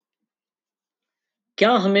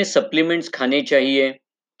क्या हमें सप्लीमेंट्स खाने चाहिए?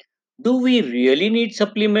 Do we really need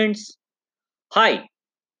supplements? Hi,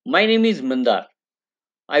 my name is Mandar.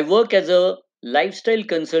 I work as a lifestyle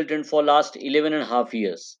consultant for last 11 and a half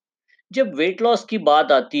years. जब weight loss की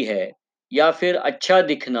बात आती है या फिर अच्छा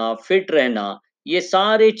दिखना, फिट रहना, ये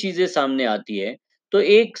सारे चीजें सामने आती है, तो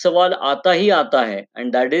एक सवाल आता ही आता है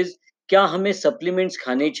एंड दैट इज क्या हमें सप्लीमेंट्स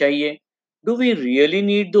खाने चाहिए? Do we really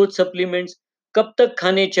need those supplements? कब तक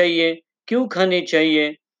खाने चाहिए? क्यों खाने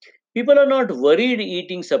चाहिए? People are not worried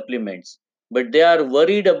eating supplements, but they are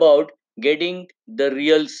worried about getting the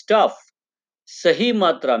real stuff. सही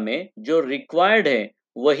मात्रा में जो रिक्वायर्ड है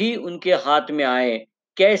वही उनके हाथ में आए,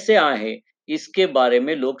 कैसे आए, इसके बारे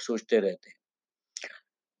में लोग सोचते रहते हैं।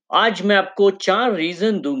 आज मैं आपको 4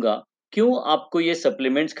 रीजन दूंगा क्यों आपको ये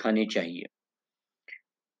सप्लीमेंट्स खाने चाहिए।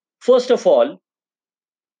 फर्स्ट ऑफ ऑल,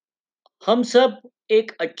 हम सब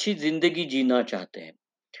एक अच्छी जिंदगी जीना चाहते हैं।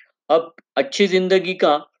 अब अच्छी जिंदगी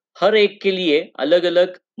का हर एक के लिए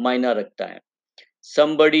अलग-अलग मायना रखता है।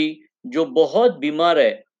 somebody जो बहुत बीमार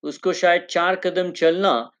है उसको शायद 4 कदम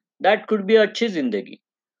चलना दैट कुड बी अच्छी जिंदगी।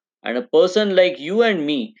 And a person like you and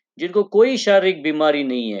me जिनको कोई शारीरिक बीमारी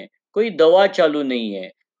नहीं है, कोई दवा चालू नहीं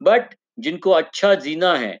है, बट जिनको अच्छा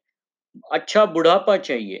जीना है, अच्छा बुढ़ापा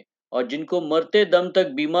चाहिए और जिनको मरते दम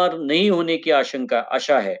तक बीमार नहीं होने की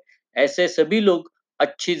आशा है, ऐसे सभी लोग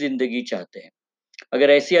अच्छी जिंदगी चाहते हैं। अगर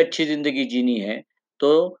ऐसी अच्छी जिंदगी जीनी है तो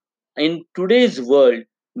in today's world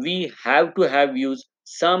we have to have use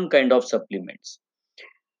some kind of supplements.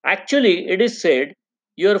 Actually it is said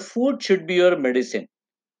your food should be your medicine.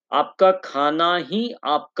 आपका खाना ही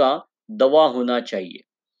आपका दवा होना चाहिए।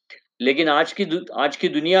 लेकिन आज की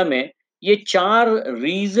दुनिया में ये 4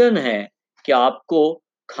 रीजन है कि आपको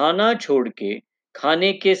खाना छोड़ के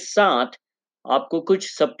खाने के साथ आपको कुछ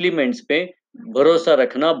सप्लीमेंट्स पे भरोसा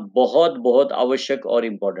रखना बहुत बहुत आवश्यक और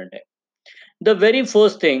इम्पोर्टेंट है। The very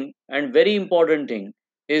first thing and very important thing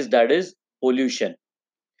is that is pollution.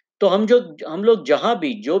 तो हम लोग जहां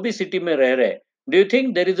भी जो भी सिटी में रह रहे हैं, do you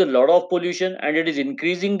think there is a lot of pollution and it is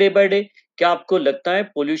increasing day by day? क्या आपको लगता है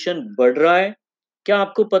पोल्यूशन बढ़ रहा है? क्या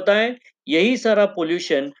आपको पता है यही सारा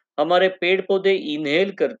पोल्यूशन हमारे पेड़ पौधे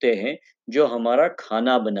इनहेल करते हैं जो हमारा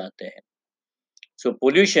खाना बनाते हैं। सो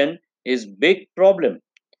pollution is big problem.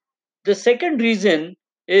 The second reason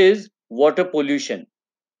is water pollution.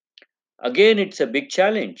 Again it's a big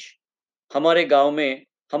challenge. हमारे गांव में,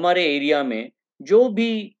 हमारे एरिया में जो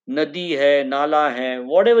भी नदी है, नाला है,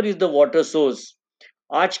 what ever is the water source,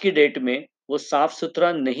 आज की डेट में वो साफ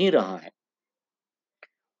सुथरा नहीं रहा है।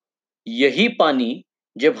 यही पानी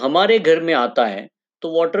जब हमारे घर में आता है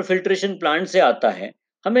तो वाटर फिल्ट्रेशन प्लांट से आता है,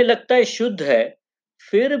 हमें लगता है शुद्ध है।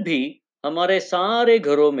 फिर भी हमारे सारे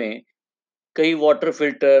घरों में कई वाटर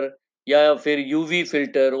फिल्टर या फिर यूवी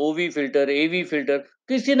फिल्टर, ओवी फिल्टर, एवी फिल्टर,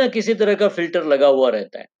 किसी ना किसी तरह का फिल्टर लगा हुआ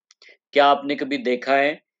रहता है। क्या आपने कभी देखा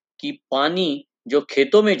है कि पानी जो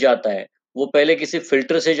खेतों में जाता है वो पहले किसी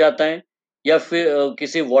फिल्टर से जाता है या फिर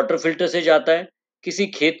किसी वाटर फिल्टर से जाता है? किसी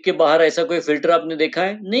खेत के बाहर ऐसा कोई फिल्टर आपने देखा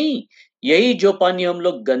है? नहीं। यही जो पानी हम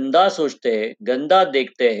लोग गंदा सोचते हैं, गंदा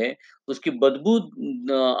देखते हैं, उसकी बदबू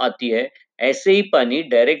आती है, ऐसे ही पानी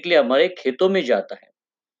डायरेक्टली हमारे खेतों में जाता है।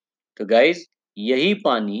 तो गाइज, यही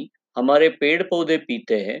पानी हमारे पेड़ पौधे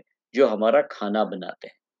पीते हैं जो हमारा खाना बनाते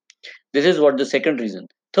हैं। This is what the second reason.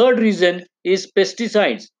 Third reason is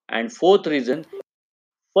pesticides and fourth reason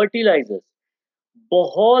fertilizers.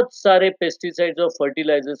 बहुत सारे पेस्टिसाइड्स और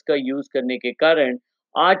फर्टिलाइजर्स का यूज करने के कारण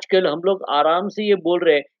आजकल हम लोग आराम से ये बोल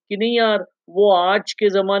रहे हैं कि नहीं यार, वो आज के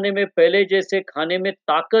जमाने में पहले जैसे खाने में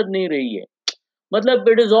ताकत नहीं रही है। मतलब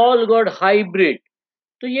it is all got hybrid.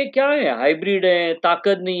 तो ये क्या है? हाइब्रिड है,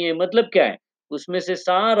 ताकत नहीं है, मतलब क्या है? उसमें से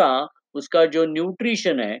सारा उसका जो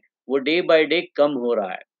न्यूट्रिशन है वो डे बाय डे कम हो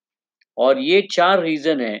रहा है। और ये 4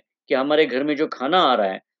 रीज़न हैं कि हमारे घर में जो खाना आ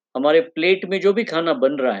रहा है, हमारे प्लेट में जो भी खाना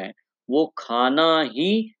बन रहा है, वो खाना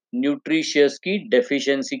ही न्यूट्रिशियस की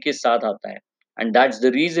डेफिशिएंसी के साथ आता है। And that's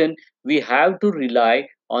the reason we have to rely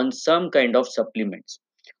on some kind of supplements.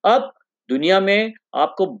 अब दुनिया में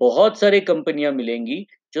आपको बहुत सारी कंपनियाँ मिलेंगी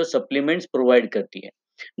जो सप्लीमेंट्स प्रोवाइड करती हैं।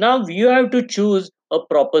 Now you have to choose a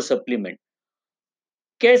proper supplement.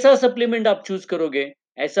 कैसा सप्लीमेंट आप चूज करोगे?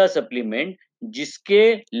 ऐसा सप्लीमेंट जिसके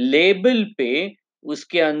लेबल पे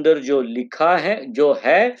उसके अंदर जो लिखा है, जो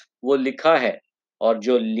है वो लिखा है, और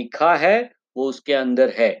जो लिखा है वो उसके अंदर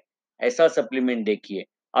है। ऐसा सप्लीमेंट देखिए,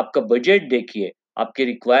 आपका बजट देखिए, आपकी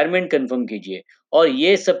रिक्वायरमेंट कंफर्म कीजिए। और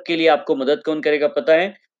ये सब के लिए आपको मदद कौन करेगा पता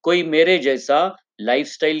है? कोई मेरे जैसा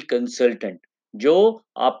लाइफस्टाइल कंसल्टेंट जो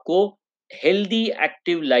आपको हेल्दी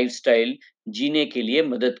एक्टिव लाइफस्टाइल जीने के लिए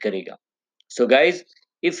मदद करेगा। So guys,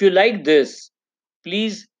 if you like this,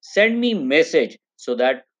 please send me message so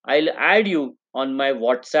that I'll add you on my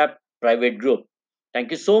WhatsApp private group.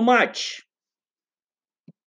 Thank you so much.